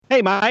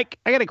Hey, Mike,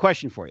 I got a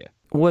question for you.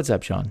 What's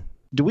up, Sean?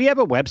 Do we have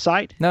a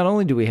website? Not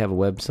only do we have a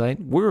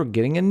website, we're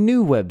getting a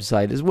new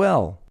website as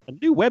well. A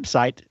new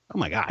website? Oh,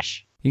 my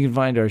gosh. You can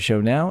find our show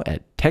now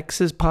at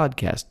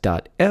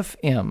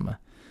texaspodcast.fm.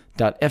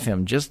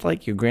 .fm, just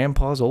like your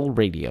grandpa's old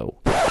radio.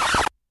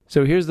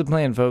 So here's the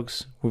plan,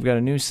 folks. We've got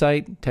a new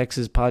site,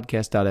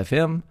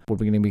 texaspodcast.fm. We're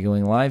going to be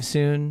going live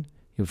soon.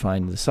 You'll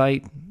find the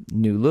site,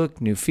 new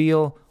look, new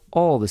feel,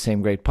 all the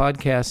same great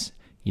podcasts.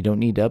 You don't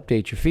need to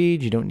update your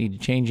feed. You don't need to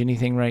change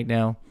anything right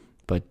now,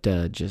 but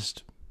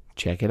just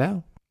check it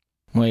out.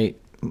 Wait.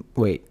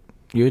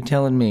 You're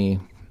telling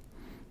me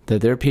that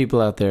there are people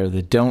out there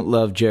that don't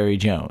love Jerry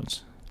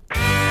Jones?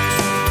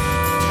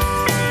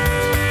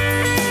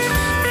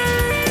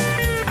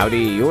 Howdy,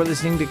 you're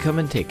listening to Come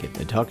and Take It,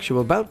 the talk show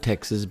about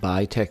Texas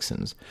by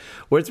Texans,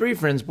 where three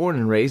friends born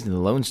and raised in the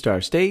Lone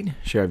Star State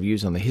share our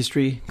views on the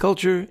history,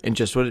 culture, and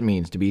just what it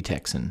means to be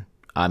Texan.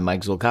 I'm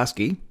Mike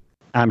Zolkowski.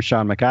 I'm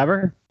Sean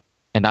McIver.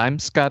 And I'm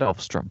Scott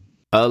Elfstrom.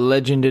 A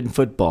legend in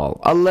football,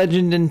 a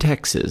legend in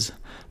Texas,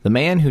 the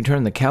man who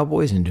turned the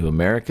Cowboys into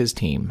America's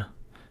team.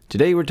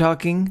 Today we're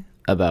talking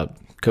about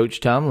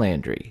Coach Tom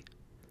Landry.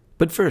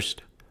 But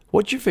first,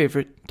 what's your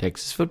favorite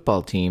Texas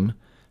football team,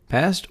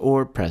 past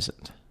or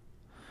present?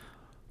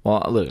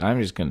 Well, look,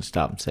 I'm just going to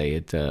stop and say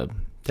it.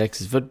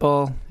 Texas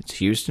football, it's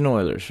Houston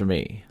Oilers for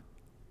me.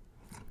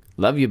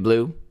 Love you,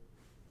 Blue.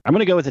 I'm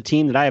going to go with a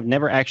team that I have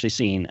never actually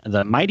seen,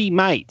 the Mighty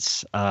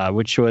Mites,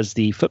 which was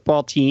the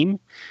football team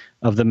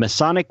of the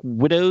Masonic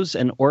Widows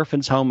and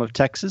Orphans Home of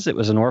Texas. It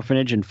was an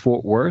orphanage in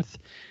Fort Worth.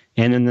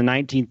 And in the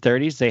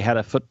 1930s, they had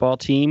a football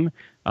team,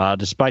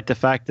 despite the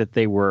fact that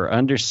they were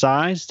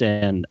undersized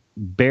and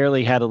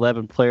barely had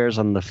 11 players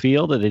on the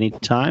field at any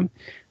time.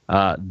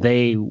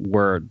 They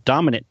were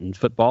dominant in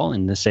football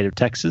in the state of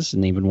Texas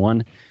and even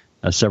won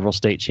several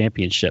state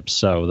championships.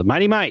 So the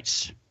Mighty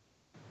Mites.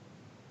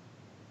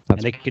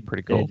 That's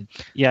pretty cool.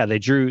 They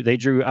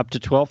drew up to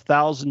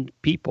 12,000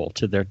 people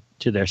to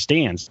their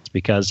stands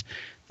because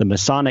the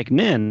Masonic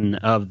men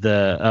of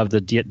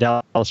the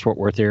Dallas-Fort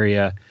Worth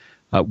area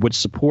would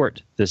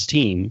support this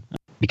team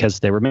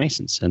because they were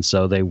Masons, and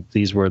so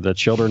these were the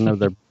children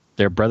of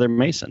their brother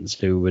Masons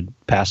who would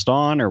passed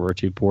on or were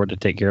too poor to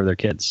take care of their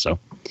kids. So.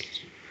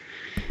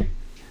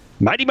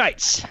 Mighty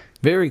Mites.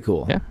 Very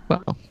cool. Yeah,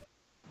 well,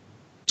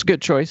 it's a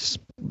good choice,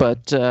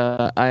 but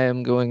I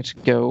am going to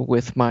go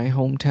with my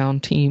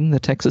hometown team, the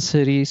Texas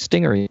City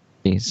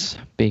Stingeries,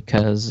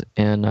 because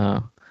in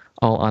all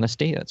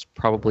honesty, that's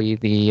probably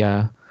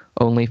the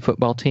only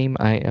football team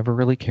I ever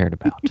really cared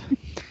about.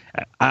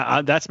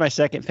 That's my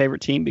second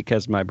favorite team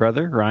because my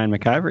brother, Ryan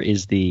McIver,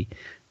 is the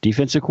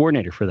defensive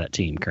coordinator for that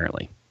team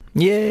currently.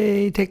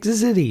 Yay, Texas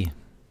City.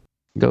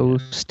 Go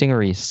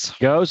Stingeries.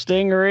 Go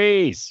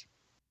Stingeries.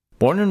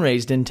 Born and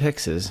raised in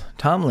Texas,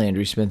 Tom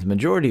Landry spent the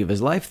majority of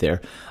his life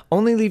there,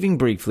 only leaving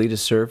briefly to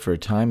serve for a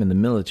time in the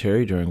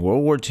military during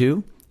World War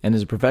II and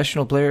as a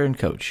professional player and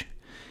coach.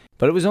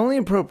 But it was only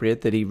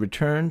appropriate that he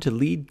return to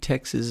lead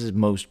Texas's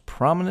most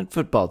prominent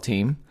football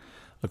team,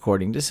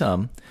 according to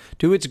some,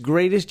 to its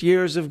greatest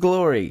years of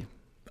glory,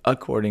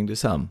 according to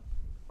some.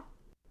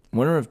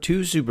 Winner of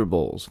 2 Super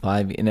Bowls,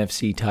 5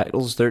 NFC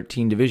titles,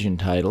 13 division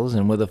titles,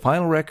 and with a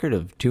final record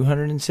of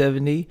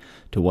 270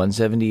 to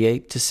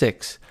 178 to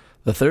 6,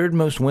 the third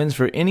most wins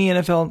for any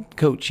NFL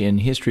coach in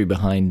history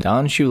behind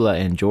Don Shula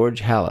and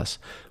George Halas,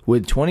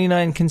 with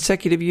 29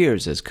 consecutive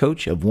years as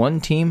coach of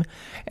one team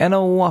and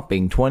a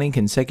whopping 20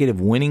 consecutive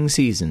winning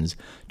seasons,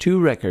 2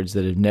 records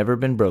that have never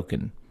been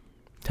broken.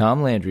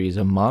 Tom Landry is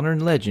a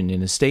modern legend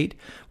in a state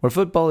where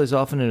football is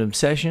often an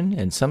obsession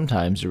and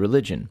sometimes a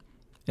religion.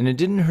 And it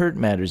didn't hurt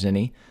matters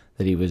any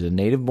that he was a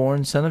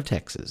native-born son of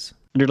Texas.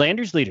 Under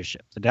Landry's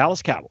leadership, the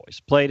Dallas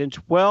Cowboys played in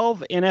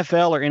 12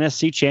 NFL or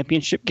NFC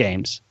championship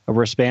games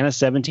over a span of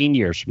 17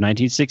 years, from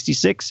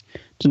 1966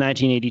 to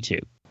 1982.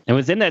 And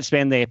within that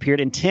span, they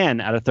appeared in 10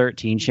 out of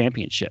 13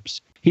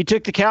 championships. He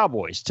took the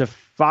Cowboys to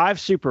 5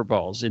 Super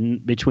Bowls in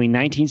between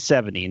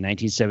 1970 and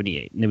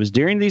 1978. And it was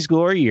during these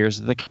glory years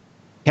that the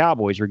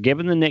Cowboys were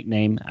given the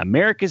nickname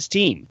America's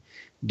Team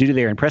due to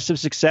their impressive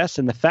success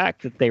and the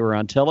fact that they were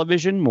on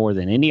television more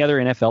than any other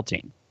NFL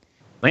team.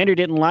 Landry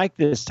didn't like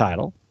this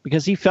title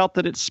because he felt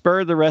that it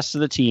spurred the rest of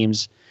the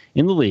teams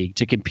in the league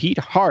to compete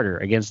harder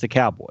against the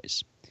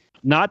Cowboys.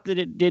 Not that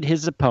it did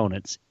his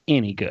opponents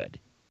any good.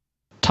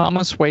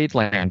 Thomas Wade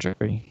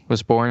Landry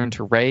was born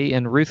to Ray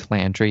and Ruth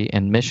Landry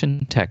in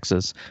Mission,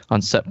 Texas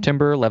on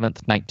September 11,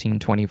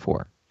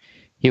 1924.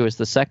 He was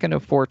the second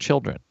of 4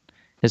 children.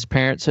 His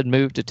parents had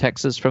moved to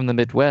Texas from the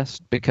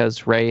Midwest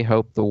because Ray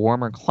hoped the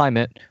warmer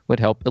climate would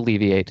help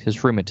alleviate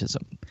his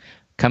rheumatism.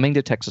 Coming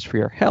to Texas for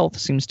your health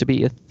seems to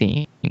be a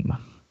theme.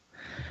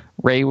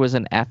 Ray was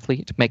an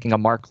athlete, making a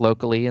mark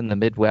locally in the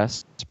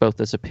Midwest,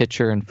 both as a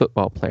pitcher and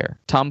football player.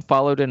 Tom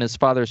followed in his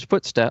father's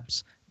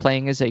footsteps,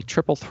 playing as a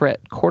triple threat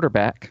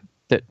quarterback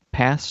that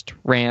passed,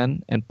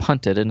 ran, and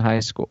punted in high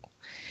school.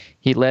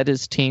 He led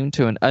his team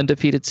to an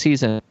undefeated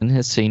season in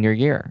his senior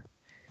year.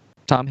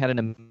 Tom had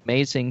an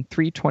amazing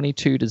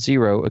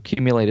 322-0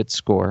 accumulated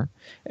score,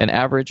 an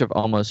average of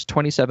almost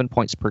 27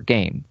 points per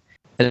game,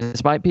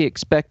 As might be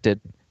expected,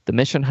 the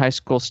Mission High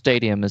School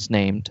Stadium is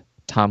named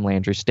Tom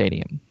Landry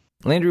Stadium.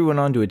 Landry went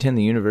on to attend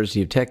the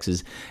University of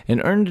Texas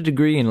and earned a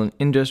degree in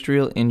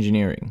industrial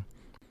engineering.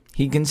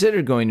 He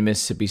considered going to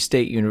Mississippi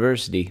State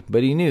University,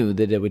 but he knew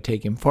that it would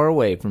take him far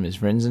away from his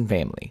friends and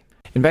family.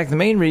 In fact, the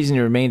main reason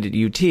he remained at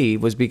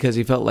UT was because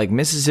he felt like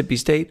Mississippi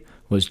State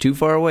was too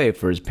far away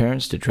for his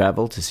parents to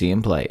travel to see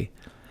him play.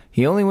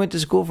 He only went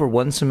to school for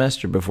one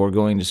semester before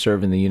going to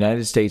serve in the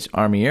United States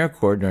Army Air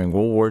Corps during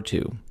World War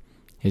II.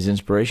 His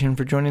inspiration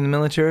for joining the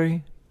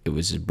military? It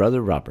was his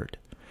brother Robert.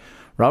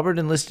 Robert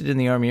enlisted in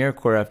the Army Air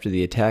Corps after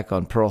the attack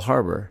on Pearl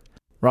Harbor.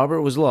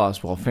 Robert was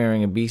lost while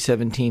ferrying a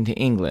B-17 to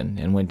England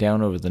and went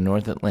down over the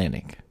North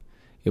Atlantic.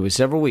 It was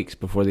several weeks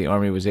before the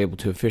Army was able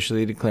to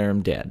officially declare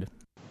him dead.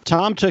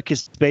 Tom took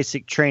his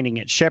basic training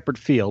at Shepherd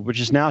Field,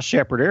 which is now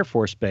Shepherd Air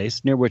Force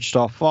Base near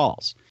Wichita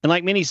Falls. And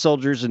like many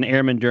soldiers and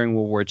airmen during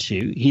World War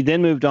II, he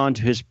then moved on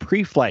to his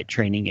pre-flight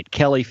training at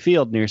Kelly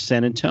Field near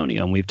San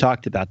Antonio, and we've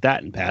talked about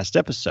that in past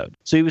episodes.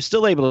 So he was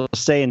still able to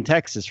stay in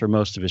Texas for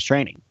most of his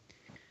training.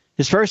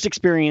 His first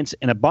experience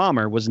in a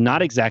bomber was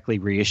not exactly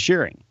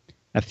reassuring.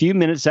 A few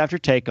minutes after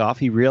takeoff,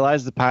 he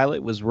realized the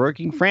pilot was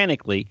working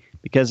frantically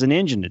because an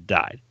engine had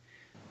died.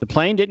 The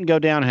plane didn't go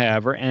down,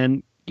 however,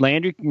 and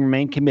Landry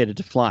remained committed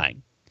to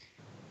flying.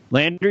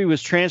 Landry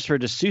was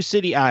transferred to Sioux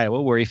City,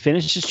 Iowa, where he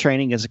finished his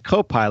training as a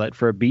co-pilot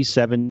for a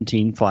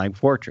B-17 Flying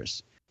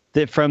Fortress.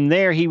 From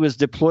there, he was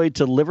deployed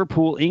to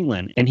Liverpool,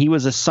 England, and he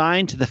was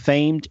assigned to the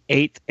famed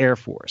 8th Air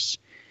Force.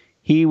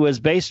 He was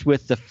based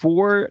with the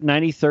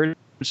 493rd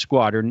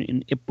Squadron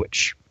in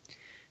Ipswich.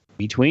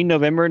 Between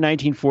November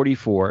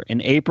 1944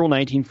 and April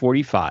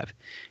 1945,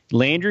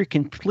 Landry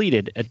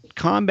completed a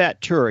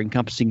combat tour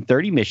encompassing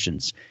 30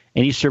 missions,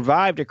 and he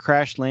survived a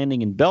crash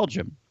landing in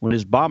Belgium when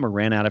his bomber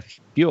ran out of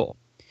fuel.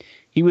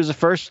 He was a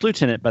first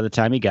lieutenant by the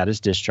time he got his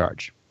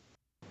discharge.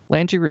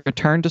 Landry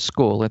returned to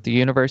school at the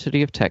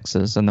University of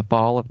Texas in the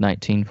fall of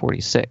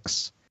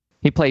 1946.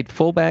 He played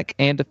fullback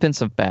and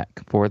defensive back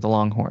for the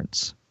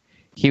Longhorns.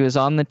 He was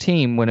on the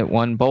team when it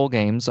won bowl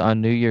games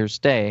on New Year's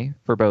Day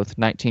for both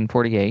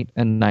 1948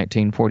 and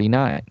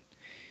 1949.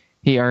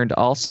 He earned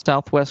all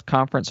Southwest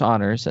Conference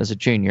honors as a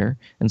junior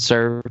and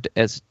served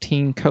as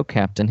team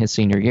co-captain his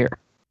senior year.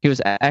 He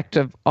was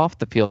active off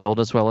the field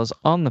as well as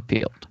on the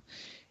field.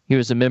 He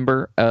was a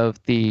member of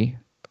the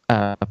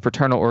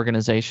fraternal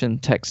organization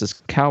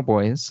Texas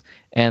Cowboys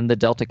and the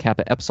Delta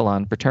Kappa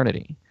Epsilon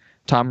fraternity.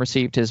 Tom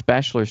received his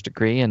bachelor's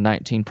degree in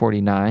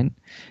 1949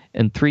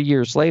 and 3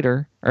 years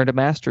later earned a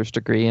master's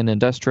degree in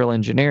industrial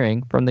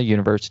engineering from the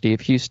University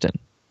of Houston.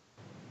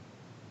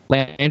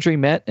 Landry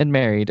met and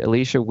married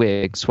Alicia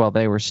Wiggs while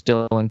they were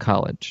still in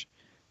college.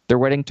 Their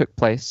wedding took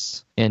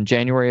place in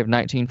January of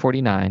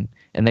 1949,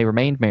 and they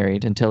remained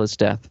married until his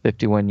death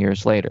 51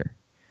 years later.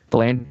 The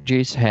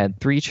Landrys had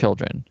 3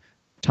 children,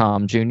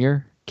 Tom Jr.,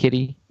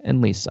 Kitty,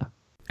 and Lisa.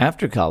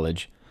 After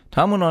college,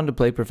 Tom went on to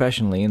play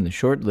professionally in the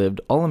short-lived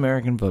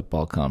All-American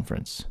Football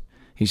Conference.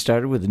 He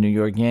started with the New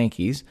York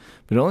Yankees,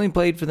 but only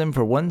played for them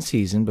for one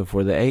season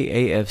before the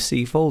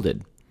AAFC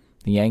folded.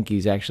 The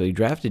Yankees actually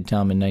drafted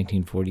Tom in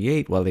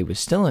 1948 while he was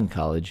still in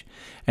college,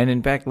 and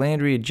in fact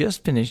Landry had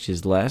just finished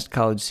his last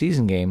college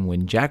season game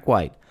when Jack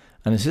White,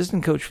 an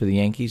assistant coach for the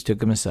Yankees,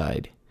 took him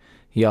aside.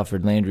 He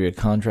offered Landry a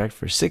contract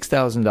for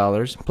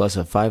 $6,000 plus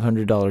a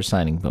 $500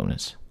 signing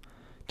bonus.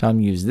 Tom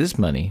used this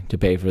money to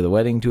pay for the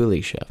wedding to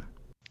Alicia.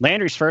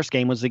 Landry's first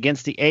game was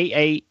against the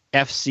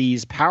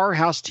AAFC's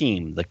powerhouse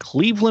team, the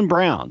Cleveland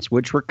Browns,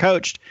 which were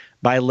coached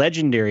by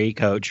legendary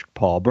coach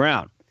Paul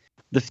Brown.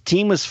 The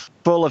team was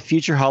full of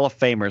future Hall of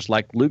Famers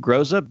like Luke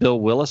Rosa, Bill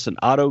Willis, and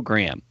Otto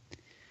Graham.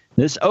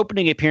 This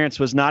opening appearance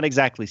was not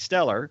exactly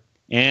stellar,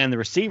 and the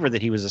receiver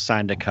that he was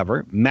assigned to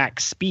cover,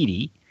 Max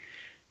Speedy,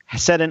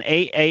 set an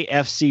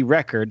AAFC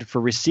record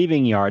for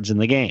receiving yards in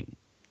the game.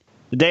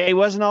 The day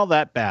wasn't all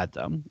that bad,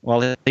 though.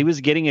 While he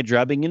was getting a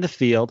drubbing in the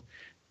field,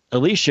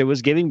 Alicia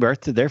was giving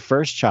birth to their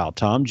first child,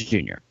 Tom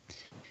Jr.,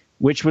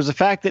 which was a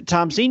fact that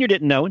Tom Sr.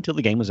 didn't know until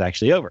the game was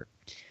actually over.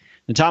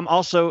 And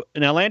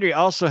Landry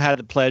also had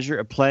the pleasure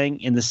of playing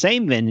in the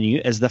same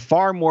venue as the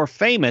far more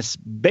famous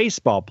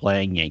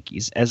baseball-playing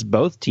Yankees, as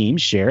both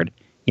teams shared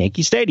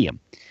Yankee Stadium.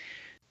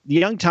 The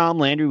young Tom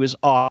Landry was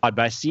awed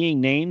by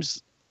seeing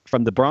names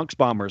from the Bronx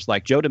Bombers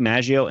like Joe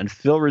DiMaggio and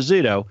Phil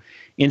Rizzuto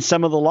in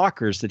some of the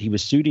lockers that he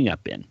was suiting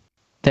up in.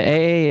 The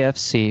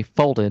AAFC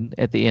folded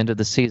at the end of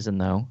the season,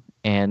 though,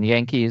 and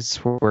Yankees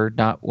were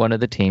not one of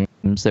the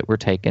teams that were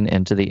taken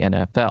into the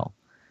NFL.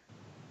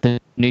 The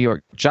New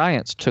York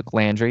Giants took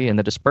Landry in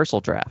the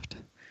dispersal draft.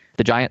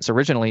 The Giants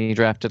originally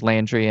drafted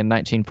Landry in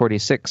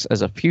 1946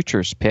 as a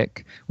futures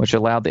pick, which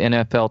allowed the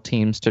NFL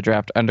teams to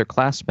draft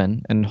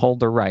underclassmen and hold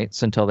their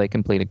rights until they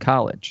completed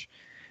college.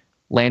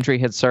 Landry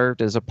had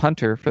served as a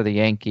punter for the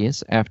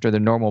Yankees after the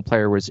normal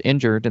player was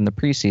injured in the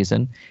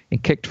preseason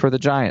and kicked for the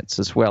Giants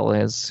as well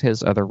as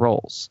his other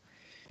roles.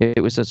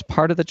 It was as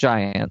part of the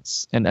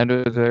Giants and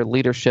under the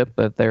leadership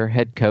of their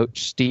head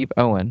coach, Steve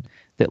Owen,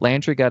 that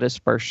Landry got his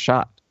first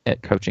shot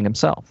at coaching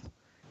himself.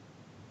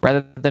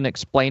 Rather than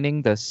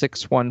explaining the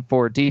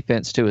 6-1-4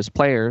 defense to his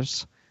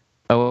players,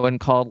 Owen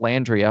called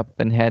Landry up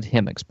and had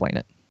him explain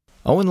it.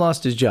 Owen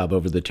lost his job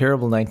over the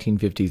terrible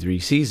 1953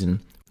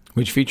 season,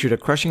 which featured a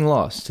crushing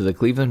loss to the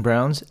Cleveland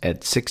Browns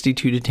at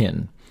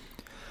 62-10.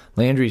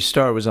 Landry's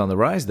star was on the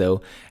rise,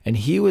 though, and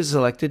he was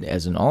selected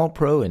as an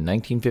All-Pro in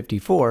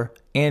 1954,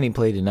 and he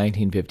played in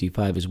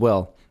 1955 as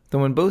well,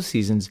 though in both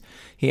seasons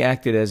he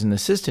acted as an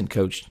assistant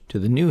coach to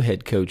the new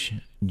head coach,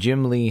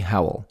 Jim Lee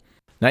Howell.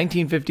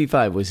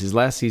 1955 was his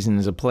last season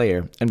as a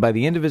player, and by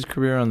the end of his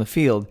career on the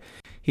field,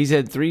 he's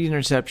had 3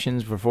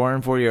 interceptions for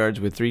 404 yards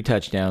with 3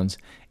 touchdowns,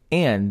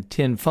 and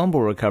 10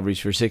 fumble recoveries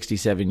for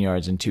 67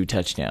 yards and 2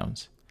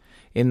 touchdowns.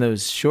 In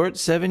those short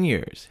 7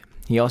 years,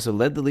 he also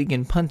led the league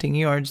in punting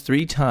yards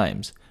 3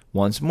 times,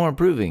 once more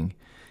proving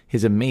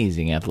his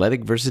amazing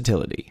athletic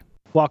versatility.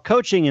 While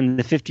coaching in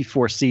the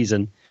 54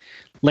 season,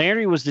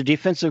 Landry was the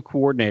defensive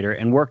coordinator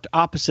and worked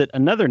opposite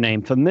another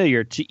name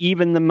familiar to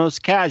even the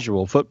most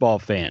casual football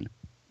fan,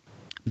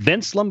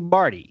 Vince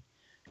Lombardi,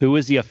 who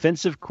was the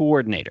offensive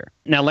coordinator.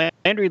 Now,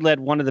 Landry led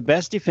one of the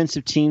best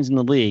defensive teams in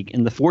the league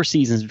in the 4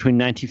 seasons between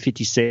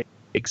 1956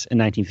 and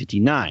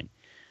 1959.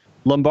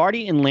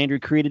 Lombardi and Landry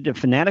created a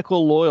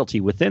fanatical loyalty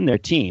within their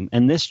team,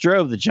 and this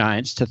drove the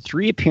Giants to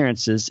 3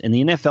 appearances in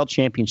the NFL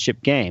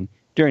championship game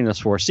during those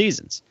 4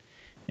 seasons.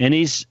 In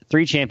these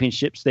 3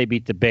 championships, they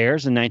beat the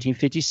Bears in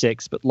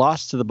 1956, but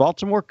lost to the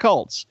Baltimore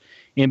Colts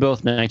in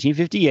both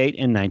 1958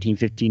 and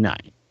 1959.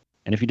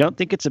 And if you don't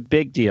think it's a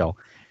big deal,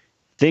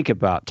 think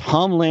about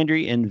Tom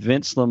Landry and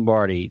Vince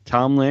Lombardi.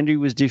 Tom Landry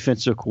was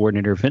defensive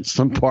coordinator. Vince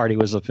Lombardi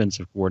was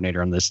offensive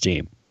coordinator on this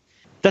team.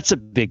 That's a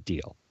big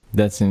deal.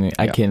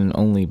 I can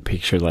only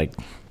picture,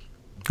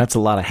 that's a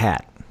lot of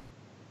hat.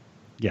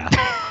 Yeah.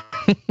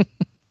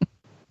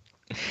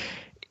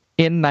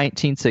 In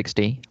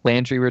 1960,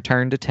 Landry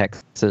returned to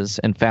Texas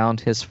and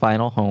found his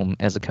final home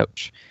as a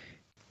coach.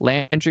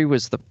 Landry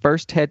was the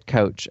first head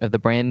coach of the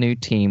brand new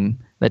team,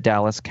 the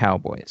Dallas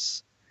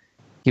Cowboys.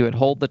 He would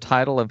hold the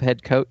title of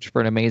head coach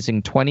for an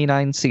amazing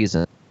 29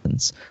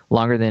 seasons,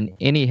 longer than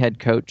any head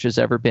coach has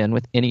ever been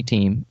with any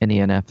team in the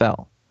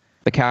NFL.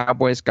 The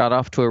Cowboys got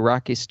off to a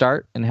rocky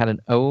start and had an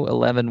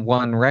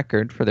 0-11-1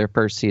 record for their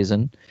first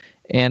season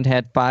and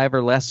had 5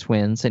 or less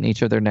wins in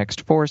each of their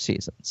next 4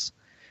 seasons.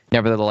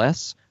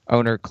 Nevertheless,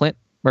 owner Clint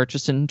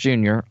Murchison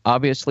Jr.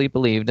 obviously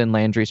believed in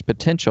Landry's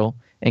potential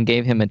and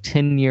gave him a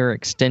 10-year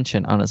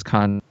extension on his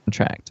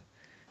contract.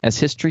 As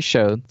history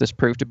showed, this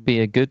proved to be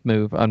a good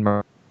move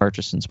on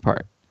Murchison's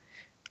part.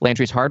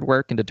 Landry's hard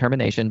work and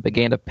determination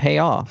began to pay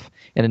off,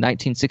 and in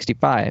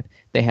 1965,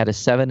 they had a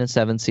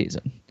 7-7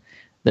 season.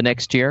 The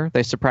next year,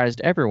 they surprised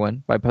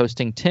everyone by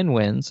posting 10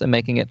 wins and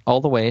making it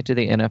all the way to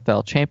the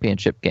NFL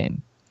championship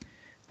game.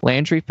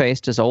 Landry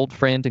faced his old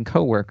friend and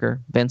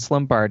co-worker, Vince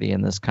Lombardi,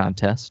 in this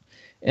contest,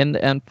 and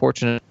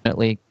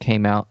unfortunately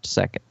came out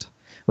second,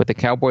 with the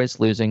Cowboys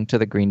losing to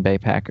the Green Bay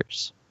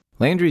Packers.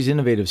 Landry's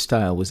innovative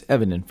style was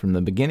evident from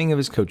the beginning of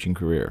his coaching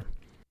career.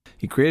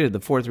 He created the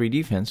 4-3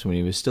 defense when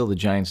he was still the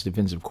Giants'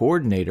 defensive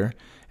coordinator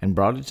and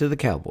brought it to the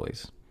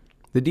Cowboys.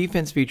 The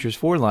defense features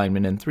 4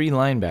 linemen and 3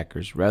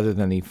 linebackers rather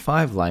than the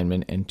 5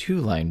 linemen and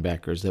 2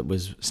 linebackers that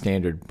was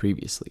standard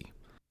previously.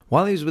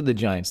 While he was with the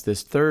Giants,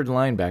 this 3rd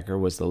linebacker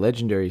was the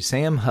legendary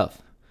Sam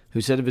Huff,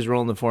 who said of his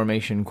role in the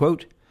formation,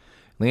 quote,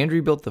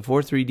 "Landry built the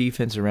 4-3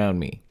 defense around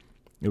me.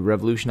 It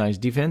revolutionized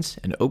defense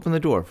and opened the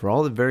door for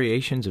all the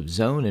variations of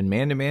zone and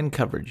man-to-man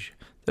coverage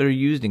that are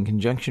used in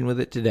conjunction with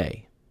it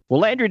today." Well,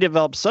 Landry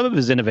developed some of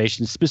his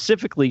innovations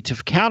specifically to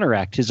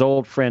counteract his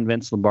old friend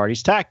Vince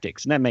Lombardi's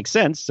tactics, and that makes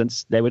sense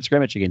since they would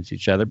scrimmage against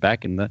each other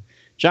back in the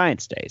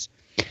Giants' days.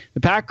 The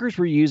Packers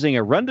were using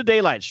a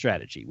run-to-daylight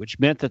strategy, which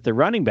meant that the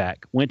running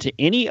back went to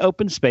any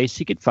open space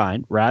he could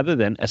find rather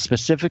than a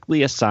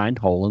specifically assigned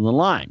hole in the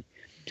line.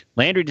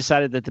 Landry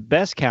decided that the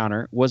best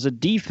counter was a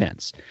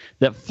defense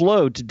that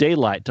flowed to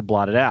daylight to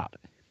blot it out.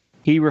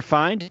 He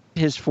refined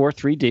his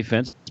 4-3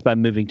 defense by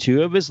moving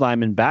 2 of his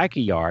linemen back a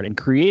yard and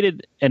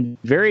created and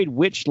varied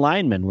which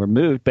linemen were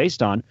moved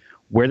based on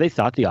where they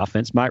thought the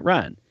offense might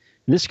run.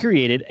 This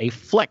created a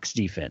flex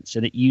defense,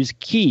 and it used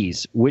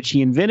keys, which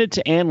he invented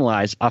to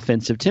analyze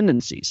offensive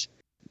tendencies.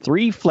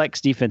 3 flex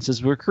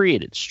defenses were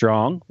created: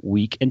 strong,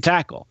 weak, and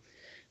tackle.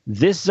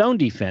 This zone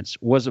defense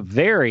was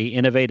very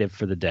innovative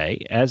for the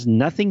day, as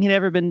nothing had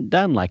ever been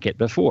done like it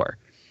before.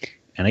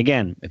 And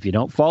again, if you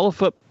don't follow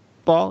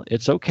football,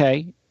 it's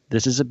okay.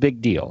 This is a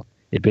big deal.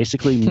 It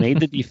basically made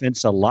the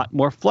defense a lot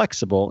more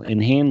flexible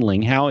in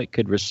handling how it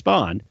could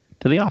respond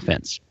to the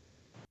offense.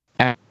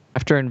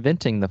 After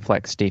inventing the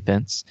flex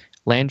defense,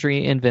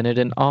 Landry invented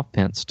an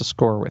offense to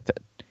score with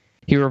it.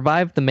 He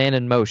revived the man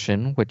in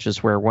motion, which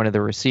is where one of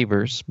the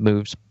receivers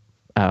moves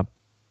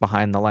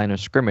behind the line of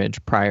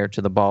scrimmage prior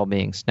to the ball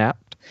being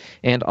snapped,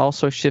 and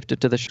also shifted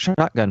to the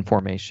shotgun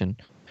formation,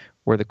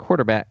 where the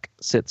quarterback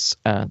sits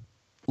a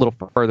little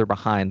further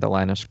behind the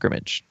line of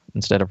scrimmage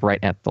instead of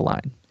right at the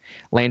line.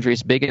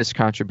 Landry's biggest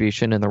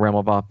contribution in the realm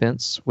of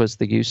offense was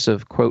the use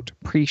of, quote,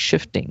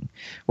 pre-shifting,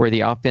 where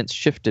the offense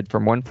shifted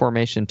from one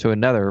formation to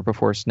another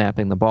before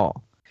snapping the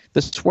ball.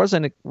 This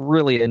wasn't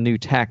really a new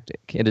tactic.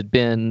 It had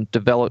been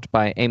developed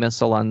by Amos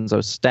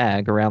Alonzo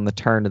Stagg around the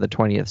turn of the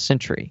 20th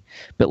century,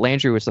 but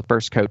Landry was the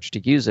first coach to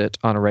use it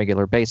on a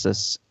regular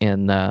basis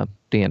in the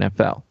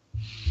NFL.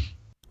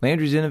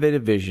 Landry's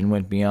innovative vision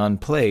went beyond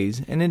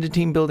plays and into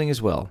team building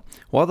as well.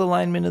 While the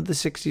linemen of the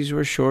 60s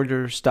were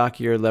shorter,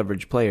 stockier,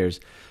 leverage players,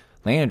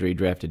 Landry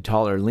drafted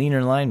taller,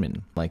 leaner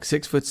linemen like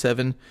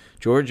 6'7"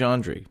 George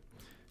Andre,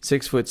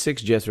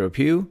 6'6" Jethro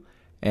Pugh,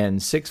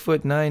 and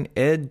 6'9"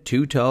 Ed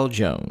Too Tall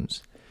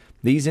Jones.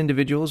 These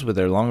individuals with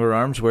their longer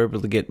arms were able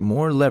to get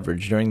more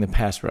leverage during the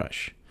pass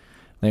rush.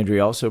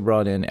 Landry also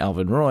brought in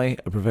Alvin Roy,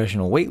 a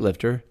professional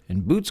weightlifter,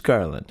 and Boots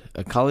Garland,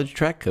 a college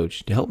track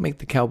coach, to help make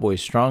the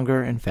Cowboys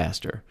stronger and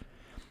faster.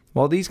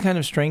 While these kind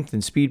of strength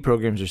and speed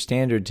programs are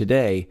standard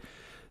today,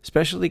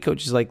 specialty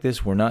coaches like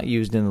this were not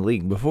used in the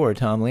league before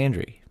Tom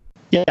Landry.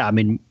 Yeah, I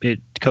mean,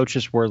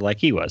 coaches were like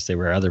he was. They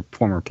were other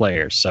former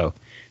players, so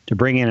to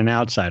bring in an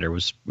outsider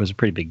was a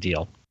pretty big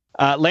deal.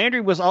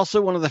 Landry was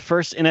also one of the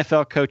first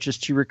NFL coaches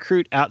to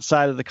recruit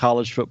outside of the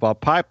college football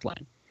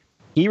pipeline.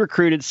 He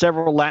recruited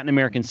several Latin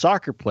American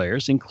soccer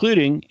players,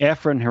 including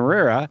Efrain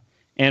Herrera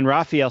and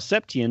Rafael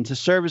Septien, to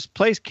serve as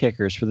place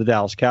kickers for the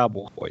Dallas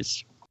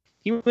Cowboys.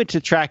 He went to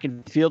track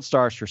and field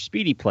stars for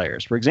speedy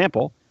players. For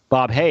example,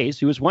 Bob Hayes,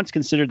 who was once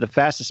considered the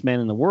fastest man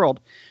in the world,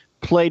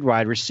 played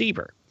wide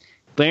receiver.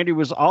 Landry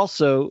was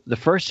also the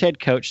first head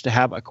coach to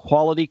have a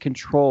quality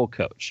control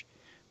coach.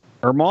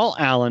 Ermal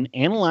Allen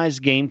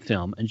analyzed game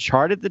film and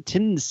charted the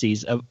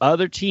tendencies of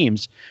other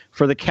teams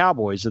for the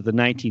Cowboys of the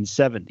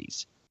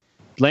 1970s.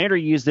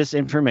 Landry used this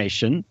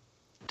information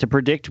to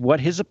predict what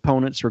his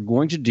opponents were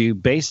going to do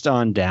based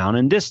on down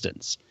and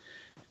distance.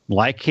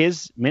 Like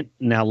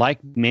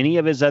many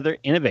of his other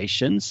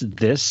innovations,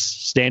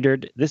 this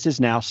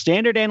is now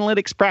standard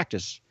analytics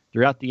practice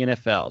throughout the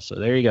NFL. So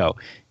there you go.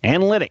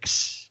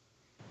 Analytics.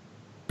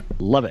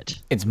 Love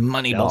it. It's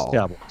Moneyball.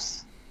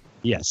 Cowboys.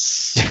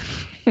 Yes.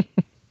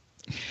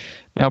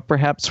 Now,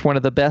 perhaps one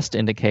of the best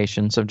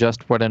indications of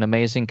just what an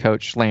amazing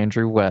coach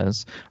Landry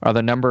was are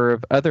the number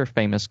of other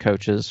famous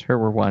coaches who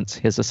were once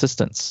his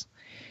assistants.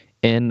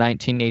 In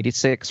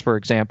 1986, for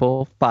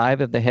example,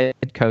 5 of the head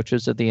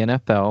coaches of the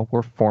NFL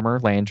were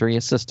former Landry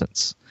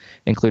assistants,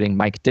 including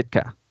Mike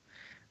Ditka.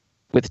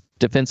 With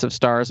defensive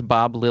stars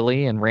Bob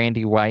Lilly and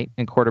Randy White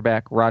and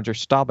quarterback Roger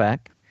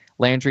Staubach,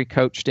 Landry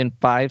coached in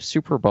 5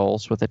 Super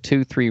Bowls with a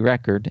 2-3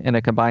 record and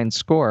a combined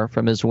score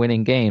from his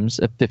winning games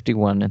of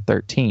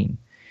 51-13.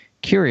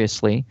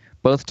 Curiously,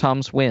 both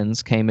Tom's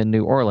wins came in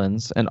New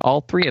Orleans, and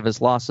all 3 of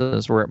his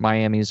losses were at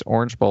Miami's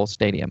Orange Bowl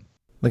Stadium.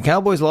 The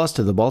Cowboys lost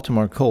to the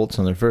Baltimore Colts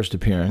on their first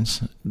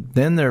appearance.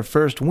 Then their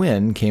first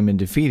win came in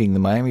defeating the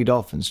Miami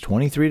Dolphins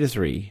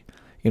 23-3.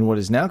 In what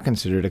is now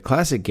considered a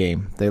classic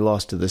game, they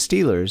lost to the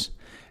Steelers,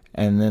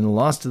 and then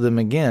lost to them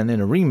again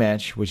in a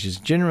rematch, which is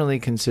generally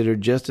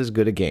considered just as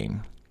good a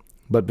game.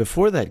 But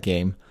before that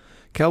game,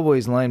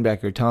 Cowboys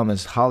linebacker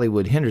Thomas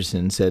Hollywood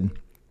Henderson said,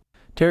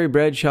 "Terry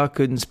Bradshaw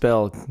couldn't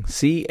spell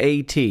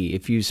C-A-T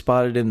if you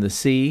spotted him the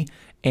C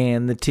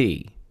and the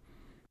T."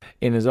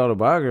 In his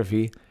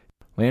autobiography,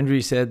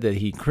 Landry said that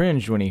he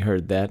cringed when he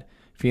heard that,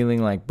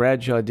 feeling like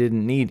Bradshaw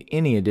didn't need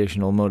any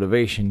additional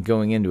motivation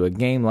going into a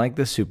game like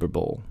the Super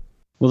Bowl.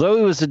 Although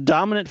he was a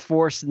dominant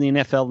force in the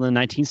NFL in the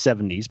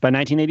 1970s, by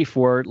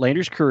 1984,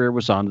 Landry's career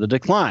was on the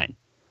decline.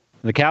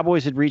 The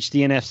Cowboys had reached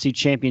the NFC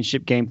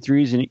Championship game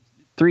 3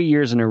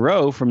 years in a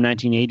row from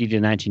 1980 to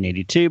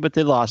 1982, but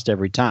they lost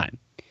every time.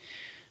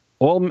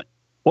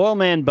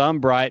 Oilman Bum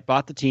Bright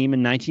bought the team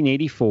in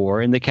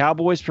 1984, and the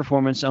Cowboys'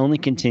 performance only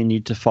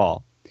continued to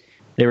fall.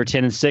 They were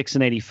 10-6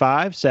 in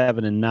 85,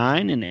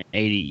 7-9 in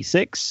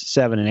 86,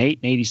 7-8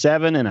 in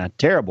 87, and a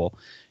terrible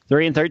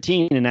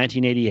 3-13 in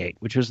 1988,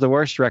 which was the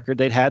worst record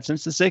they'd had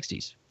since the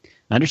 60s.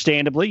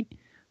 Understandably,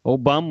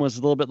 old Bum was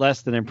a little bit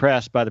less than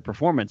impressed by the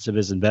performance of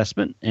his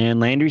investment, and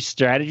Landry's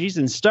strategies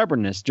and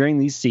stubbornness during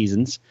these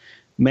seasons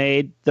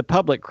made the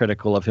public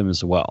critical of him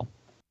as well.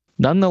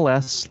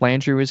 Nonetheless,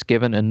 Landry was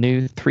given a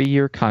new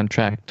 3-year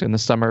contract in the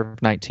summer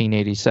of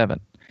 1987.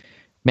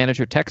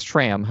 Manager Tex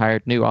Schramm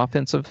hired new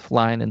offensive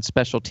line and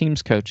special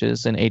teams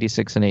coaches in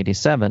 86 and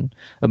 87,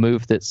 a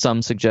move that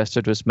some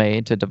suggested was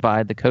made to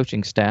divide the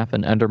coaching staff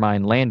and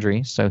undermine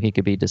Landry so he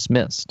could be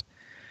dismissed.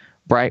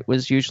 Bright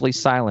was usually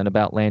silent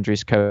about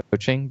Landry's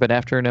coaching, but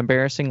after an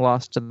embarrassing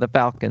loss to the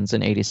Falcons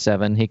in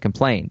 87, he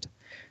complained,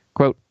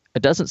 quote,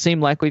 "It doesn't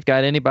seem like we've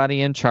got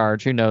anybody in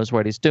charge who knows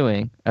what he's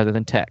doing other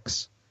than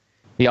Tex."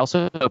 He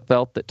also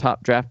felt that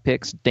top draft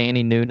picks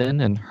Danny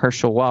Noonan and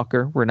Herschel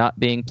Walker were not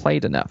being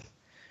played enough.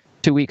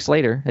 2 weeks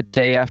later, a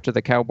day after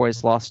the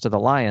Cowboys lost to the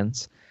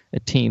Lions,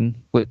 a team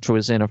which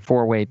was in a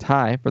 4-way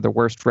tie for the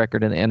worst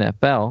record in the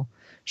NFL,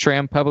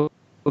 Schramm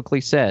publicly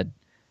said,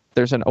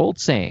 "There's an old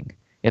saying,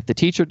 if the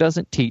teacher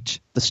doesn't teach,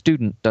 the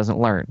student doesn't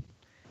learn."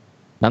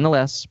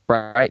 Nonetheless,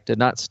 Bright did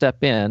not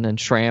step in, and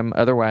Schramm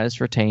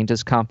otherwise retained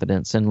his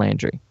confidence in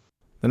Landry.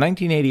 The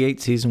 1988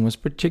 season was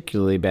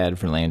particularly bad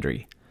for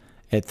Landry.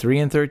 At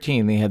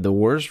 3-13, they had the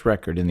worst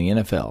record in the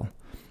NFL.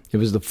 It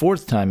was the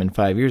 4th time in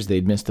 5 years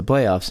they'd missed the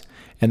playoffs,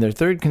 and their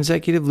 3rd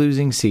consecutive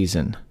losing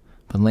season.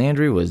 But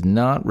Landry was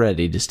not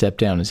ready to step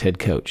down as head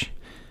coach.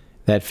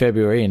 That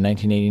February in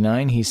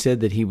 1989, he said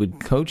that he would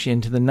coach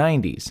into the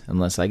 90s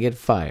unless I get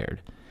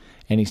fired.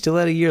 And he still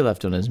had a year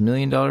left on his $1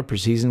 million per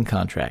season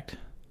contract.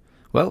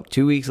 Well,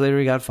 2 weeks later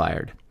he got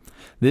fired.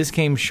 This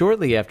came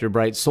shortly after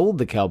Bright sold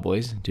the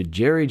Cowboys to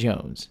Jerry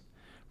Jones.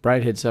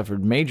 Bright had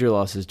suffered major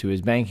losses to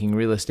his banking,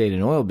 real estate,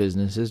 and oil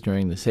businesses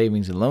during the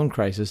savings and loan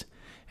crisis,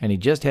 and he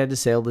just had to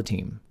sell the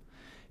team.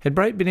 Had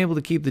Bright been able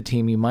to keep the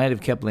team, he might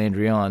have kept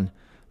Landry on,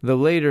 though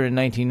later in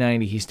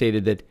 1990 he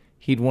stated that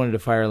he'd wanted to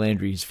fire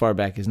Landry as far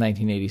back as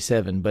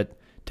 1987, but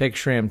Tex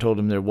Schramm told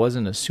him there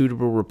wasn't a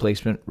suitable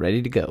replacement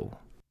ready to go.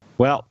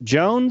 Well,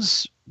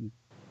 Jones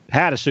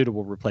had a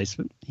suitable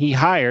replacement. He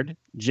hired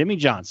Jimmy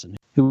Johnson,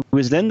 who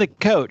was then the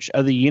coach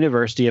of the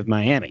University of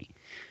Miami.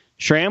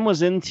 Schramm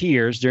was in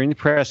tears during the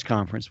press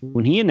conference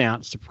when he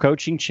announced the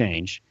coaching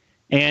change,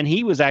 and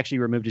he was actually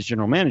removed as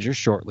general manager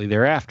shortly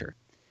thereafter.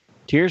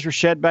 Tears were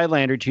shed by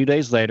Landry 2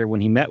 days later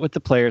when he met with the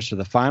players for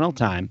the final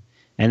time,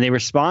 and they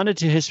responded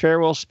to his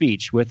farewell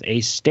speech with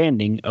a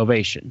standing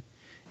ovation.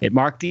 It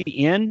marked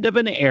the end of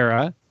an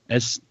era,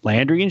 as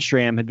Landry and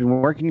Schramm had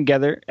been working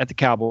together at the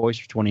Cowboys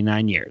for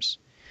 29 years.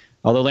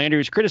 Although Landry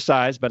was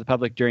criticized by the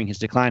public during his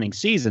declining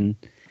season,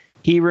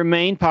 he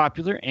remained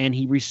popular and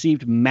he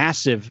received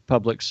massive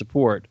public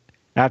support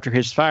after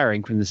his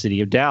firing from the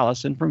city of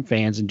Dallas and from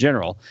fans in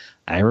general.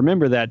 I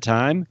remember that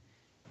time.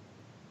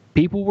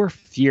 People were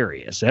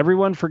furious.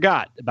 Everyone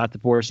forgot about the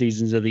poor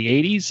seasons of the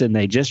 80s, and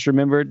they just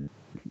remembered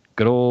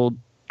good old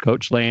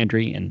Coach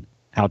Landry and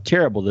how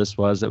terrible this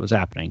was that was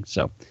happening.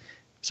 So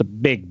it's a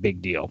big,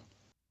 big deal.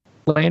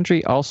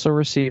 Landry also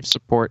received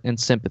support and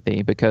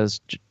sympathy because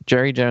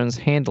Jerry Jones'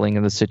 handling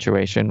of the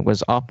situation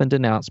was often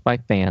denounced by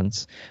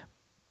fans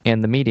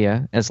and the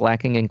media as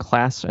lacking in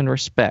class and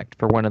respect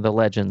for one of the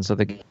legends of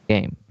the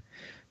game.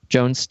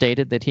 Jones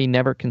stated that he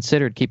never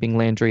considered keeping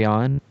Landry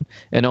on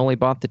and only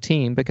bought the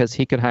team because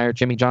he could hire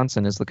Jimmy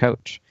Johnson as the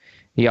coach.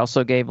 He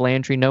also gave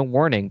Landry no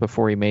warning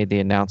before he made the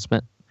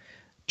announcement.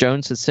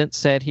 Jones has since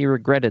said he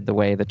regretted the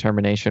way the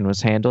termination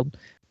was handled,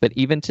 but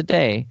even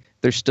today,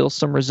 there's still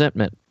some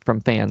resentment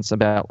from fans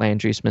about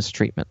Landry's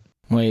mistreatment.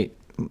 Wait.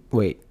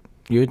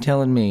 You're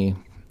telling me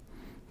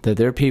that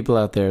there are people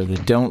out there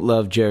that don't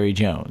love Jerry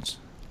Jones?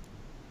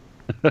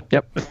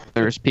 Yep.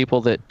 There's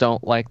people that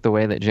don't like the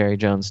way that Jerry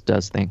Jones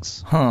does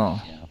things. Huh.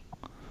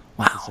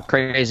 Wow. It's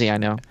crazy, I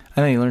know.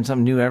 I know you learn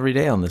something new every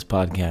day on this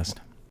podcast.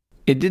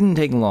 It didn't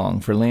take long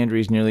for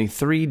Landry's nearly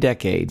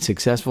 3-decade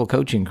successful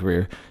coaching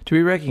career to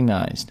be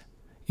recognized.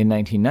 In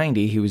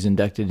 1990, he was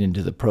inducted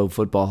into the Pro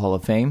Football Hall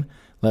of Fame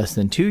less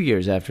than 2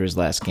 years after his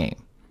last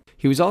game.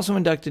 He was also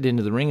inducted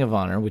into the Ring of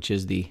Honor, which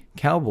is the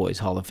Cowboys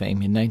Hall of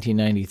Fame, in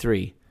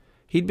 1993.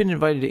 He'd been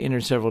invited to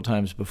enter several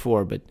times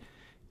before, but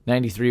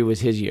 93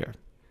 was his year.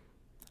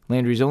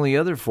 Landry's only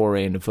other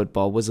foray into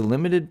football was a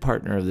limited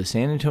partner of the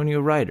San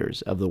Antonio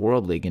Riders of the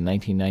World League in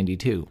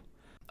 1992.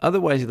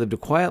 Otherwise, he lived a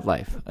quiet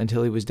life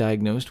until he was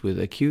diagnosed with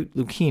acute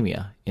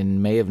leukemia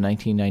in May of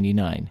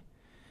 1999.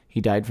 He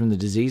died from the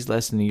disease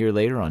less than a year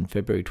later on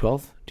February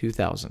 12,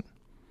 2000.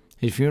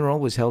 His funeral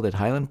was held at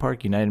Highland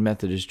Park United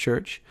Methodist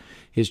Church,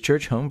 his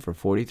church home for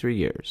 43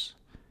 years.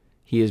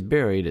 He is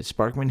buried at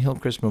Sparkman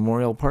Hillcrest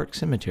Memorial Park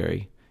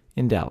Cemetery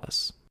in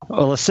Dallas.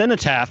 Well, a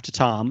cenotaph to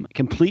Tom,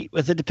 complete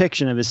with a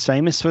depiction of his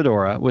famous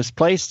fedora, was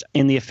placed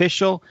in the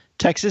official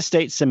Texas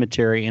State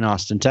Cemetery in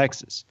Austin,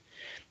 Texas.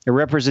 A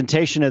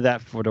representation of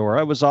that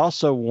fedora was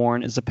also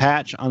worn as a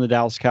patch on the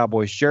Dallas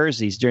Cowboys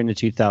jerseys during the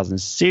 2000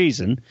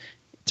 season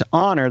to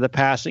honor the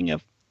passing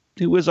of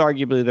who was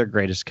arguably their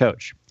greatest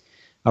coach.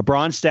 A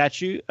bronze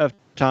statue of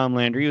Tom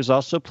Landry was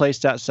also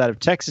placed outside of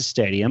Texas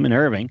Stadium in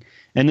Irving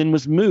and then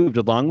was moved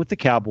along with the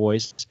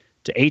Cowboys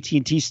to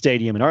AT&T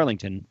Stadium in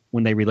Arlington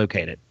when they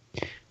relocated.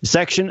 The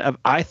section of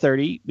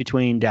I-30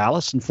 between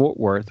Dallas and Fort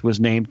Worth was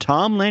named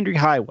Tom Landry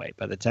Highway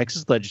by the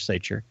Texas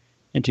legislature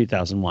in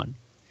 2001.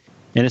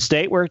 In a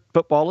state where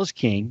football is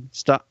king,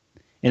 Tom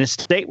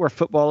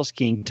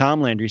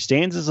Landry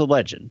stands as a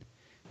legend,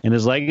 and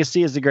his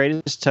legacy as the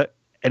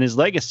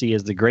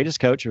greatest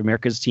coach of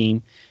America's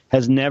team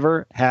has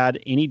never had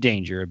any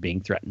danger of being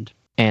threatened.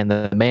 And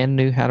the man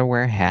knew how to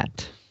wear a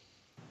hat.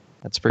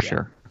 That's for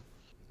sure.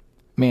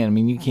 Man, I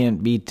mean, you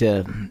can't beat.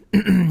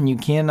 You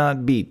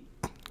cannot beat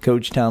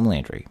Coach Tom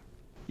Landry.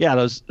 Yeah,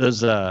 those.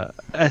 I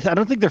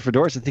don't think they're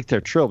fedoras. I think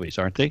they're trilbies,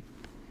 aren't they?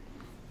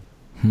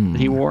 That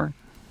he wore.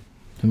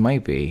 It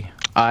might be.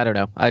 I don't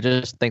know. I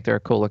just think they're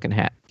a cool looking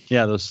hat.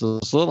 Yeah, those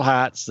little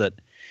hats that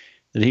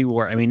he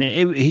wore. I mean,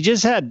 he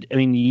just had. I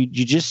mean, you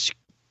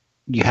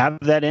have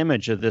that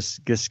image of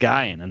this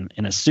guy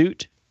in a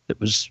suit that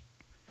was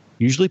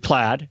usually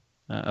plaid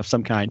of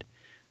some kind,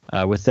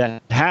 with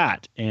that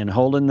hat and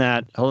holding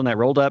that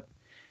rolled up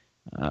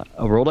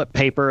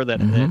paper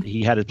that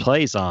he had his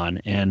plays on,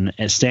 and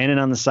standing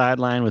on the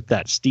sideline with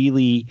that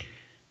steely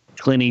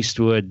Clint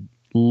Eastwood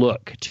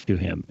look to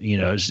him. You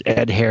know,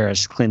 Ed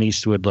Harris, Clint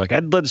Eastwood look.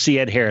 I'd love to see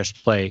Ed Harris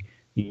play,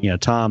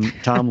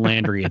 Tom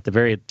Landry at the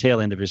very tail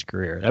end of his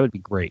career. That would be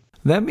great.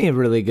 That'd be a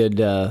really good.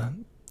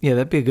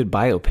 That'd be a good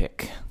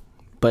biopic.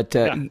 But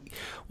well,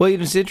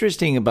 what's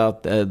interesting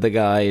about the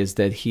guy is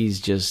that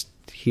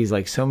he's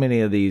like so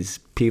many of these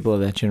people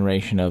of that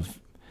generation of,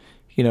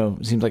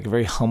 seems like a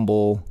very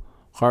humble,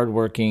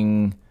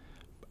 hardworking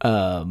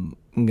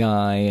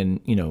guy,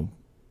 and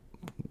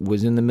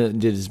was in the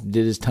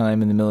did his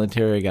time in the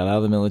military, got out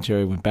of the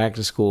military, went back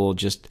to school,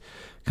 just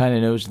kind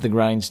of knows the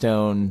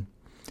grindstone.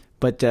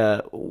 But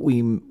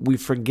we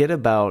forget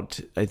about,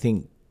 I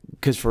think,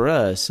 because for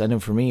us, I know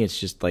for me, it's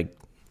just like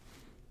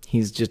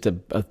he's just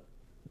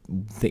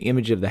the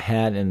image of the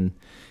hat and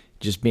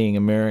just being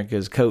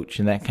America's coach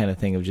and that kind of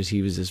thing of just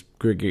he was this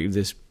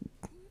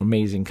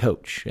amazing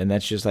coach, and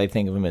that's just I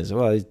think of him as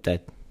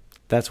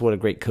that's what a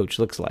great coach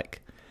looks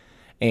like.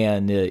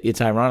 And it's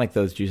ironic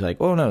though that you're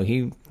like, oh no,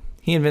 he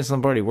and Vince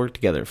Lombardi worked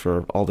together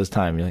for all this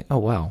time. You're like, oh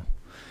wow.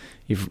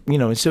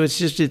 So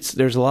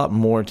there's a lot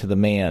more to the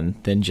man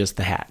than just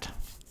the hat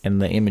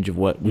and the image of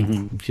what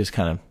we just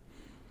kind of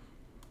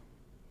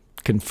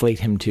conflate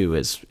him to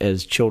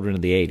as children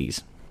of the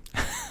 80s.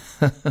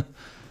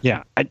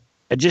 Yeah, I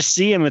just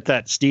see him with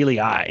that steely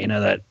eye,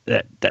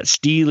 that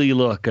steely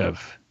look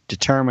of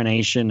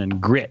determination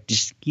and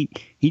grit.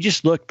 He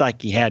just looked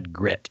like he had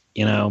grit,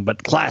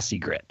 but classy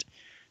grit.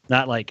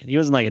 Not like he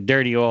wasn't like a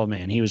dirty old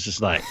man. He was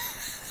just like,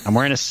 I'm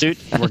wearing a suit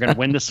and we're going to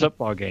win this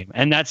football game.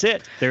 And that's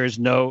it. There's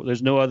no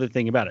other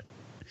thing about it.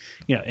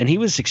 And he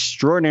was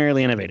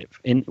extraordinarily innovative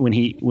when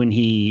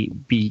he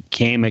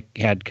became a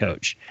head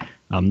coach.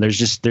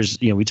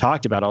 We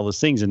talked about all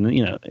those things,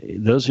 and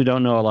those who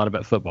don't know a lot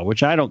about football,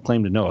 which I don't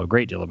claim to know a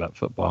great deal about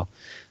football,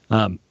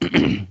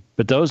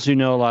 but those who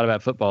know a lot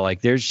about football,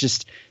 like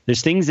there's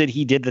things that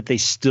he did that they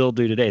still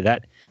do today.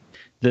 That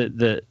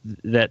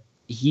that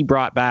he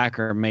brought back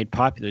or made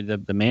popular,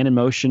 the man in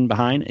motion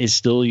behind is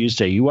still used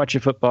today. You watch a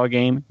football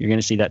game, you're going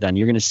to see that done.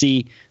 You're going to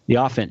see the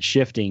offense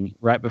shifting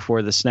right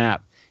before the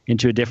snap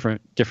into a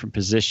different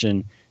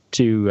position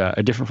to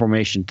a different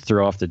formation to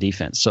throw off the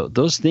defense. So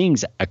those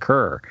things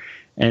occur,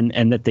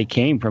 and that they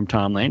came from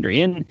Tom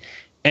Landry.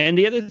 And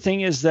the other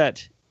thing is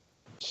that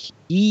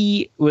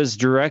he was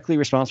directly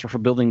responsible for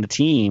building the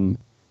team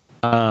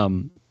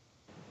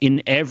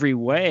in every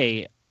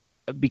way,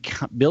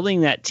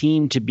 building that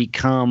team to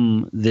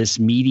become this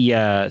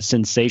media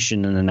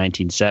sensation in the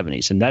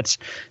 1970s. And that's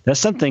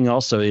something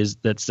also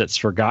that's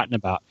forgotten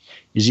about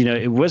is,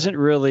 it wasn't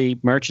really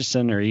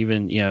Murchison or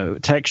even,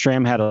 Tex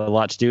Schramm had a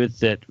lot to do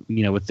with it,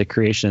 with the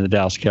creation of the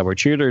Dallas Cowboy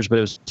Cheerleaders, but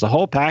it was the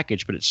whole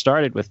package. But it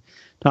started with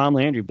Tom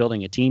Landry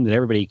building a team that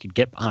everybody could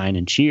get behind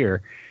and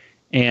cheer.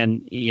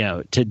 And,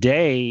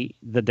 today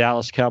the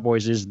Dallas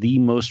Cowboys is the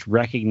most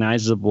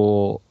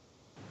recognizable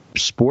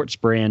sports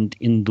brand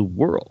in the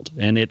world,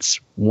 and it's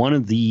one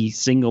of the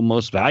single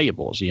most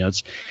valuables.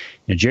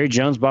 Jerry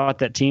Jones bought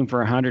that team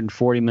for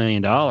 $140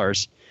 million.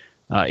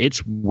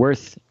 It's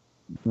worth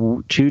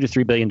 $2 to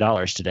 $3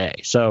 billion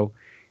today. So,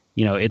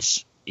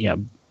 it's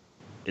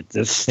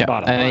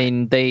spot on. I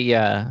mean,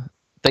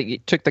 they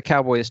took the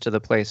Cowboys to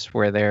the place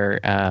where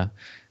they're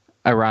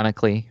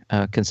ironically,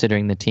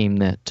 considering the team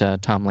that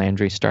Tom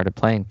Landry started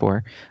playing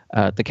for,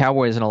 the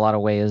Cowboys in a lot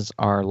of ways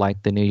are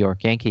like the New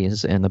York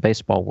Yankees in the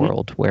baseball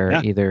world, where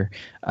either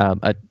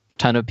a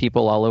ton of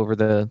people all over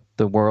the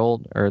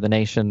world or the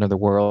nation or the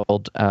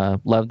world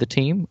love the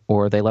team,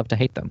 or they love to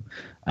hate them.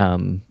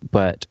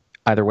 But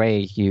either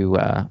way, you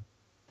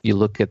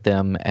look at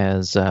them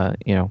as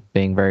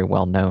being very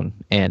well known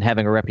and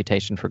having a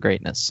reputation for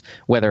greatness,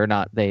 whether or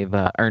not they've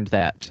earned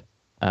that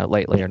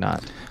lately or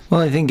not. Well,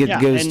 I think it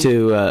goes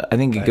to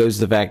it goes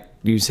to the fact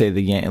you say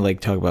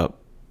talk about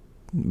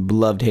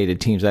loved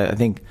hated teams. I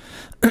think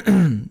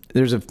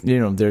there's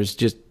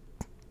just,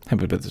 how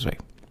about it this way,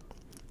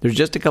 there's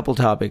just a couple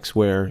topics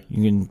where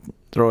you can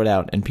throw it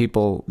out and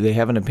people, they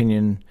have an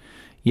opinion.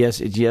 Yes,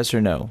 it's yes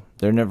or no.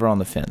 They're never on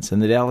the fence.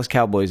 And the Dallas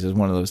Cowboys is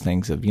one of those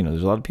things of,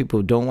 there's a lot of people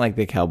who don't like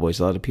the Cowboys,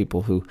 a lot of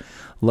people who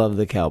love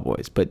the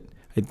Cowboys. But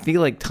I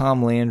feel like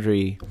Tom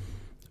Landry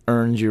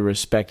earns your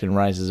respect and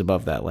rises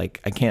above that.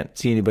 Like, I can't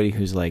see anybody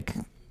who's like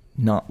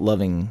not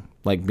loving,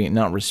 like being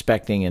not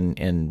respecting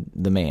and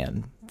the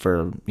man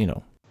for,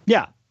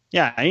 Yeah.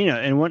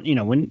 And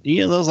when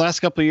those last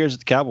couple of years at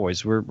the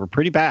Cowboys were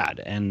pretty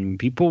bad, and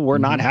people were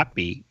not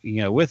happy,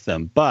 with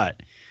them.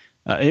 But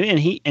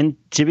and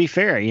to be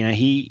fair,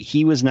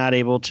 he was not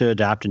able to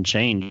adapt and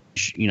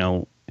change,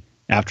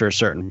 after a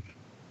certain.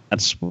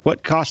 That's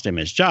what cost him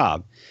his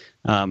job.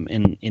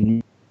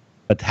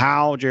 But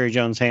how Jerry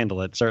Jones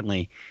handled it,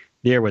 certainly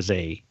there was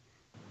a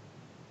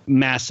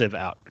massive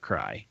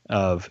outcry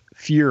of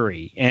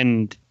fury,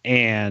 and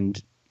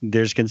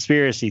there's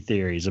conspiracy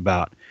theories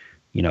about,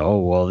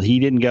 he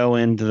didn't go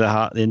into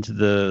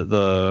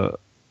the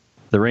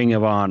Ring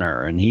of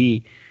Honor, and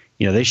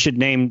they should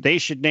name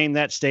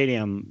that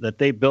stadium that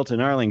they built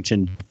in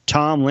Arlington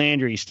Tom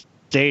Landry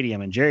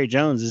Stadium, and Jerry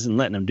Jones isn't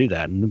letting them do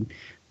that. And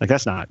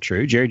that's not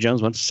true. Jerry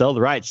Jones wants to sell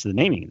the rights to the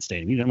naming of the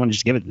stadium. He doesn't want to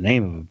just give it the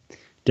name of a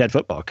dead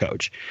football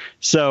coach.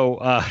 So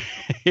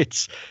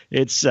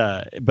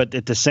but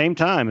at the same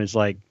time, it's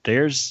like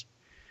there's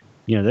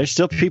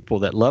still people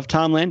that love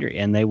Tom Landry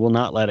and they will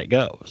not let it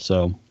go.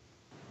 So,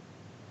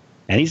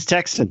 and he's a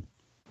Texan.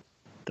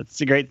 That's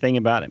the great thing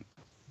about him.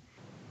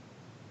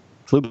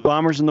 Flew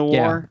bombers in the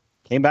war,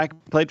 came back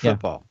and played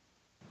football.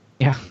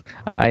 Yeah,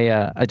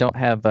 I don't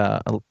have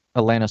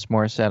Alanis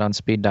Morissette on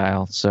speed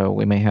dial, so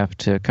we may have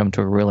to come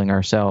to a ruling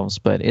ourselves.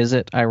 But is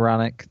it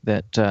ironic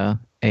that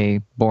a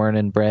born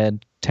and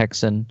bred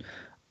Texan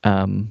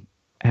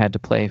had to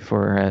play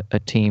for a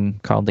team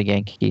called the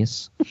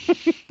Yankees?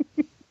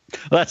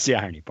 Well, that's the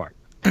irony part.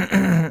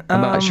 I'm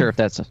not sure if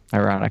that's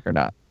ironic or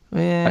not.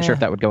 Yeah, Not sure if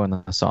that would go in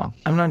the song.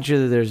 I'm not sure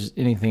that there's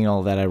anything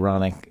all that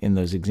ironic in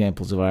those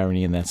examples of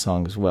irony in that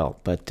song as well.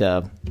 But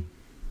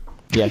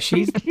yeah,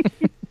 she's,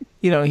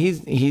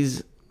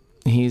 he's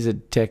a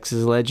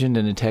Texas legend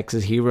and a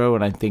Texas hero,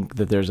 and I think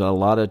that there's a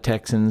lot of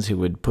Texans who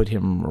would put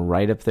him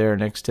right up there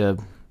next to,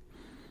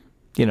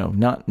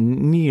 not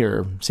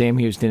near Sam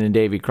Houston and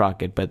Davy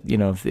Crockett, but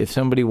if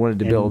somebody wanted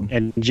to build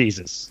and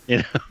Jesus,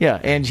 yeah,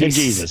 and Jesus, and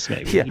Jesus,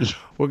 maybe. Yeah,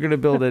 we're gonna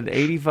build an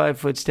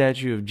 85-foot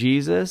statue of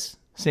Jesus,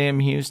 Sam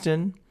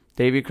Houston,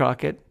 Davy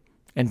Crockett,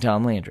 and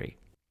Tom Landry.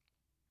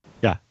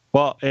 Yeah.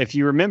 Well, if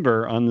you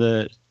remember on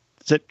the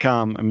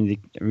sitcom,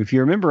 if you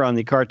remember on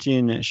the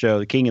cartoon show,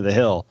 The King of the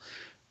Hill,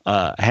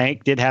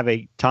 Hank did have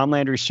a Tom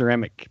Landry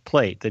ceramic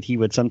plate that he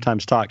would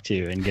sometimes talk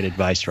to and get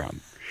advice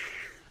from.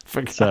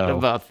 Forgot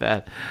about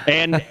that.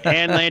 and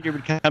Landry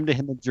would come to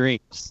him in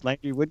dreams.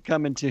 Landry would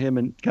come to him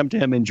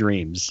in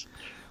dreams.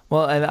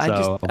 Well, and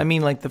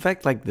the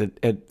fact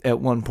that at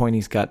one point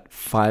he's got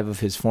 5 of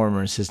his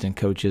former assistant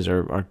coaches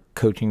are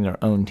coaching their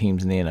own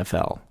teams in the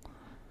NFL.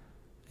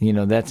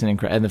 That's an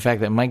incredible. And the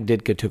fact that Mike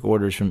Ditka took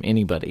orders from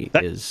anybody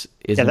is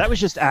that was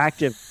just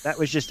active. That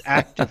was just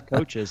active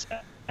coaches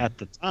at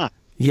the time.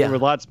 Yeah, there were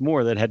lots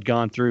more that had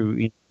gone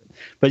through.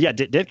 But yeah,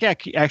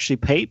 Ditka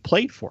actually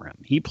played for him.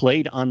 He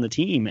played on the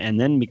team and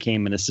then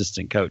became an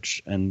assistant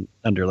coach and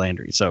under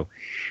Landry. So,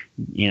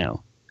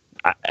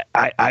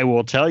 I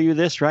will tell you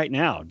this right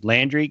now: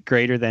 Landry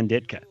greater than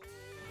Ditka.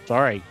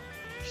 Sorry,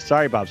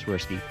 Bob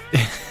Swirsky,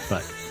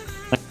 but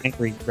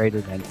Landry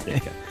greater than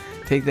Ditka.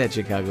 Take that,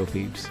 Chicago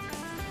peeps.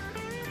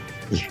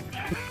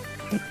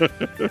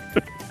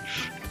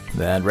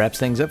 That wraps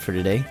things up for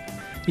today.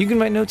 You can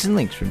find notes and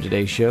links from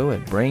today's show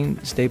at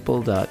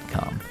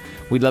brainstaple.com.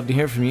 We'd love to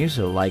hear from you,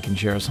 so like and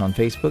share us on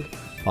Facebook,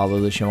 follow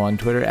the show on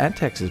Twitter at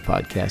Texas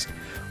Podcast,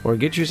 or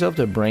get yourself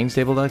to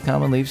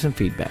brainstable.com and leave some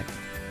feedback.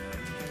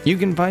 You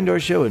can find our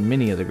show and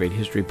many other great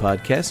history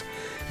podcasts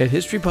at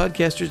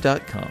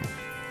historypodcasters.com.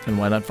 And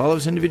why not follow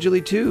us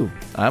individually too?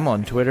 I'm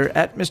on Twitter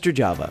at Mr.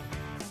 Java.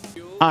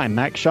 I'm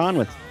Max Sean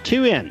with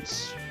 2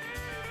 N's.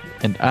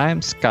 And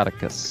I'm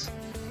Scotticus.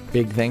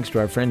 Big thanks to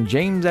our friend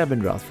James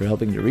Abendroth for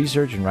helping to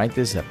research and write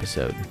this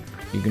episode.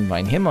 You can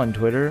find him on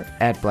Twitter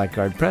at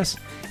Blackguard Press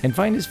and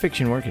find his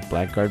fiction work at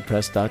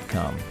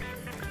blackguardpress.com.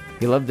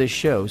 You love this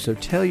show, so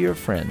tell your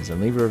friends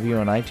and leave a review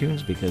on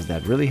iTunes because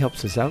that really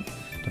helps us out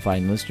to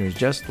find listeners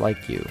just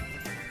like you.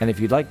 And if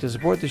you'd like to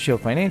support the show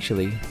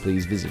financially,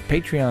 please visit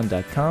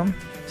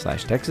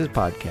patreon.com/Texas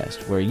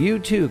Podcast, where you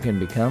too can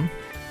become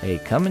a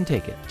Come and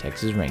Take It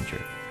Texas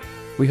Ranger.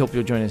 We hope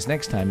you'll join us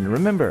next time, and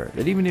remember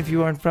that even if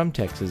you aren't from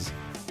Texas,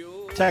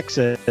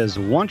 Texas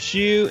wants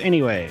you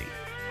anyway.